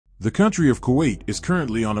The country of Kuwait is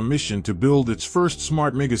currently on a mission to build its first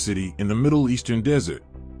smart megacity in the Middle Eastern desert.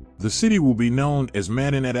 The city will be known as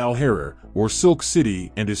Madinat Al Hareer, or Silk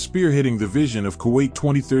City, and is spearheading the vision of Kuwait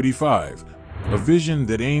 2035, a vision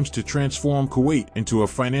that aims to transform Kuwait into a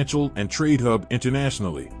financial and trade hub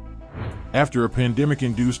internationally. After a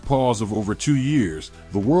pandemic-induced pause of over 2 years,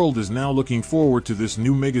 the world is now looking forward to this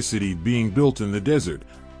new megacity being built in the desert,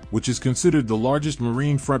 which is considered the largest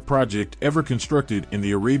marine front project ever constructed in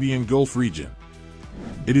the Arabian Gulf region.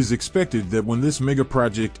 It is expected that when this mega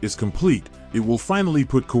project is complete, it will finally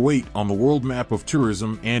put Kuwait on the world map of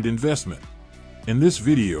tourism and investment. In this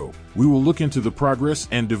video, we will look into the progress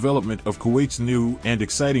and development of Kuwait's new and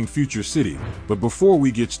exciting future city. But before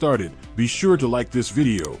we get started, be sure to like this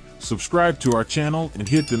video, subscribe to our channel, and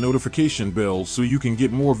hit the notification bell so you can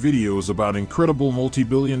get more videos about incredible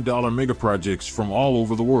multi-billion-dollar megaprojects from all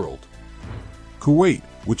over the world. Kuwait,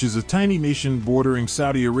 which is a tiny nation bordering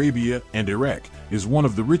Saudi Arabia and Iraq, is one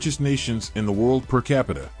of the richest nations in the world per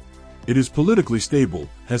capita. It is politically stable,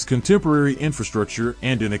 has contemporary infrastructure,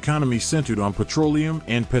 and an economy centered on petroleum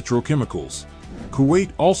and petrochemicals. Kuwait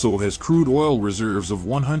also has crude oil reserves of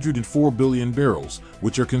 104 billion barrels,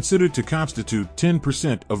 which are considered to constitute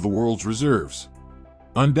 10% of the world's reserves.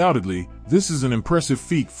 Undoubtedly, this is an impressive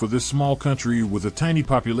feat for this small country with a tiny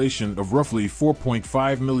population of roughly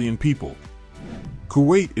 4.5 million people.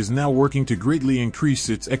 Kuwait is now working to greatly increase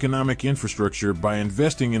its economic infrastructure by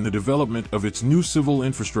investing in the development of its new civil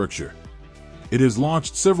infrastructure. It has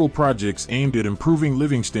launched several projects aimed at improving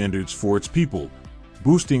living standards for its people,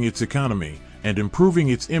 boosting its economy, and improving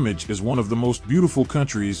its image as one of the most beautiful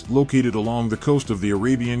countries located along the coast of the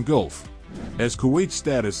Arabian Gulf. As Kuwait's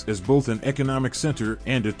status as both an economic center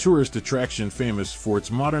and a tourist attraction famous for its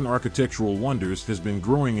modern architectural wonders has been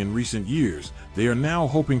growing in recent years, they are now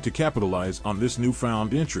hoping to capitalize on this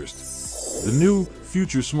newfound interest. The new,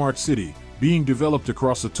 future smart city, being developed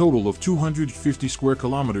across a total of 250 square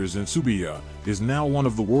kilometers in Subiya, is now one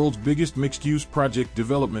of the world's biggest mixed-use project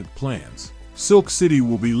development plans. Silk City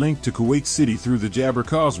will be linked to Kuwait City through the Jabr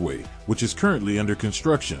Causeway, which is currently under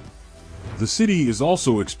construction. The city is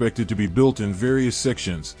also expected to be built in various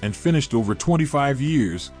sections and finished over 25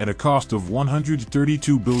 years at a cost of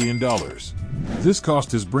 $132 billion. This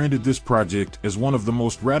cost has branded this project as one of the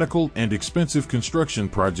most radical and expensive construction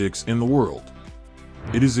projects in the world.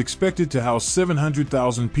 It is expected to house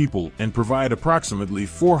 700,000 people and provide approximately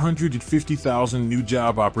 450,000 new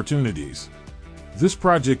job opportunities. This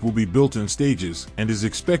project will be built in stages and is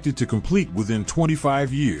expected to complete within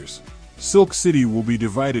 25 years. Silk City will be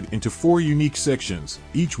divided into 4 unique sections,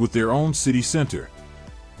 each with their own city center.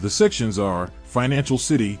 The sections are Financial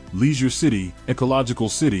City, Leisure City, Ecological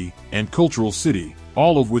City, and Cultural City,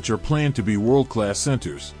 all of which are planned to be world-class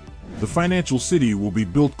centers. The Financial City will be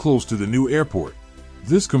built close to the new airport.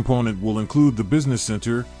 This component will include the business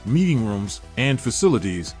center, meeting rooms, and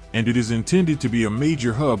facilities, and it is intended to be a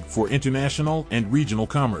major hub for international and regional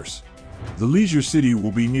commerce. The Leisure City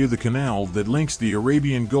will be near the canal that links the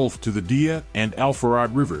Arabian Gulf to the Dia and Al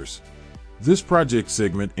Farad rivers. This project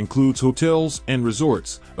segment includes hotels and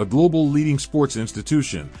resorts, a global leading sports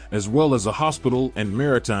institution, as well as a hospital and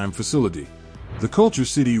maritime facility. The Culture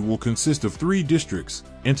City will consist of 3 districts: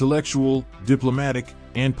 intellectual, diplomatic,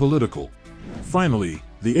 and political. Finally,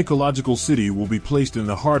 the Ecological City will be placed in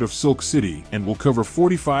the heart of Silk City and will cover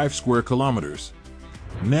 45 square kilometers.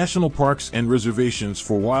 National parks and reservations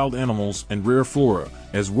for wild animals and rare flora,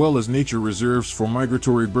 as well as nature reserves for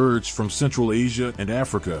migratory birds from Central Asia and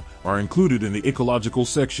Africa, are included in the ecological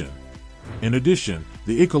section. In addition,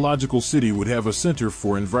 the Ecological City would have a center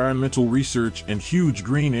for environmental research and huge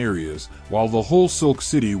green areas, while the whole Silk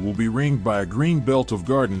City will be ringed by a green belt of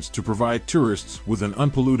gardens to provide tourists with an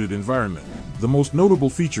unpolluted environment. The most notable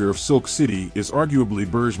feature of Silk City is arguably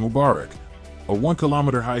Burj Mubarak, a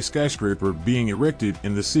 1-kilometer-high skyscraper being erected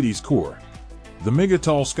in the city's core. The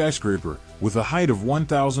mega-tall skyscraper, with a height of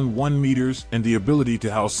 1,001 meters and the ability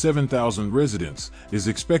to house 7,000 residents, is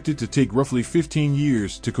expected to take roughly 15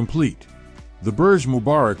 years to complete. The Burj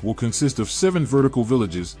Mubarak will consist of 7 vertical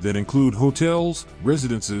villages that include hotels,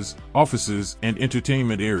 residences, offices, and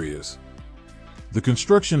entertainment areas. The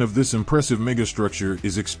construction of this impressive megastructure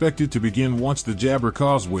is expected to begin once the Jabr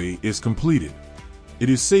Causeway is completed. It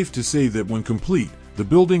is safe to say that when complete, the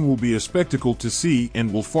building will be a spectacle to see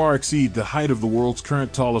and will far exceed the height of the world's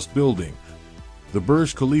current tallest building, the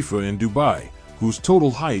Burj Khalifa in Dubai, whose total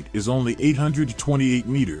height is only 828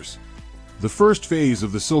 meters. The first phase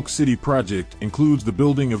of the Silk City project includes the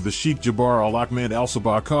building of the Sheikh Jabbar Al Ahmed Al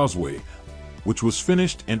Sabah Causeway, which was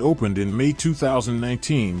finished and opened in May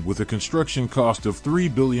 2019 with a construction cost of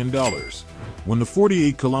 $3 billion. When the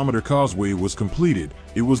 48-kilometer causeway was completed,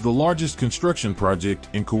 it was the largest construction project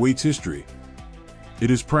in Kuwait's history.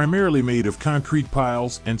 It is primarily made of concrete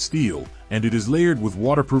piles and steel, and it is layered with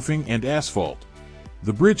waterproofing and asphalt.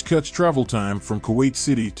 The bridge cuts travel time from Kuwait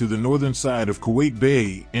City to the northern side of Kuwait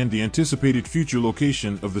Bay and the anticipated future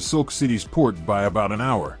location of the Silk City's port by about an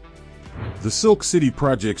hour. The Silk City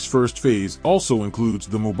project's first phase also includes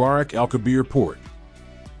the Mubarak Al Hareer port.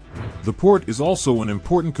 The port is also an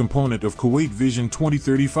important component of Kuwait Vision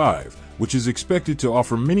 2035, which is expected to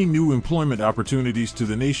offer many new employment opportunities to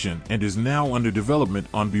the nation and is now under development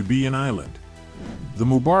on Bubiyan Island. The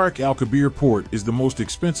Mubarak Al Hareer port is the most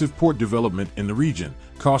expensive port development in the region,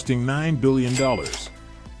 costing $9 billion.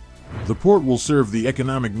 The port will serve the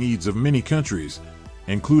economic needs of many countries,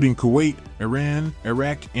 including Kuwait, Iran,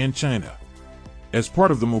 Iraq, and China. As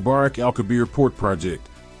part of the Mubarak Al Hareer port project,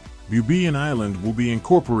 Bubiyan Island will be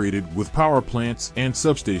incorporated with power plants and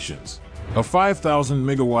substations. A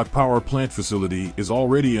 5,000-megawatt power plant facility is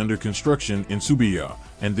already under construction in Subiya,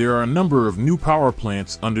 and there are a number of new power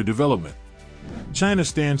plants under development. China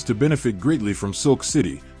stands to benefit greatly from Silk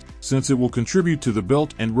City, since it will contribute to the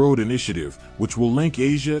Belt and Road Initiative, which will link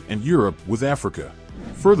Asia and Europe with Africa.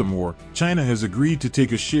 Furthermore, China has agreed to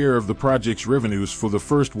take a share of the project's revenues for the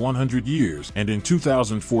first 100 years, and in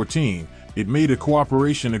 2014, it made a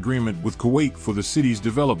cooperation agreement with Kuwait for the city's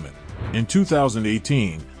development. In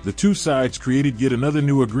 2018, the two sides created yet another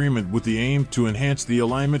new agreement with the aim to enhance the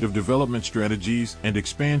alignment of development strategies and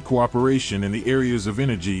expand cooperation in the areas of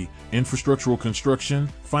energy, infrastructural construction,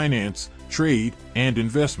 finance, trade, and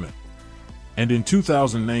investment. And in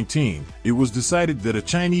 2019, it was decided that a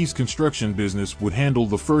Chinese construction business would handle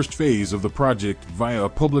the first phase of the project via a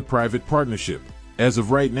public-private partnership. As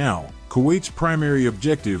of right now, Kuwait's primary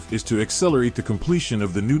objective is to accelerate the completion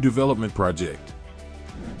of the new development project.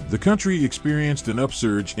 The country experienced an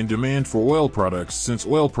upsurge in demand for oil products since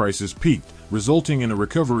oil prices peaked, resulting in a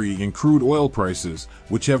recovery in crude oil prices,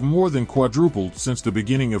 which have more than quadrupled since the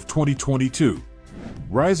beginning of 2022.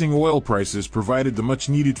 Rising oil prices provided the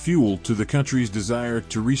much-needed fuel to the country's desire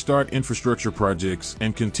to restart infrastructure projects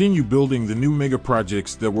and continue building the new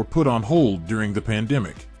megaprojects that were put on hold during the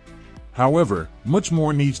pandemic. However, much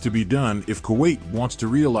more needs to be done if Kuwait wants to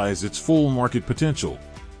realize its full market potential.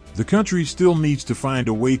 The country still needs to find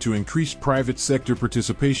a way to increase private sector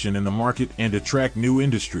participation in the market and attract new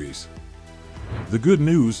industries. The good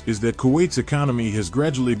news is that Kuwait's economy has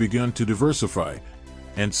gradually begun to diversify,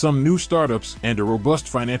 and some new startups and a robust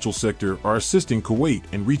financial sector are assisting Kuwait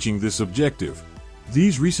in reaching this objective.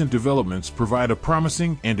 These recent developments provide a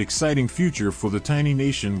promising and exciting future for the tiny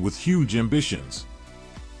nation with huge ambitions.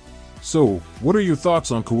 So, what are your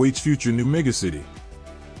thoughts on Kuwait's future new megacity?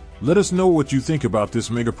 Let us know what you think about this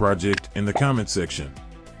megaproject in the comment section.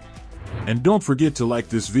 And don't forget to like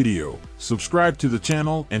this video, subscribe to the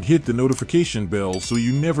channel, and hit the notification bell so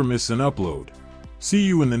you never miss an upload. See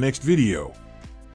you in the next video.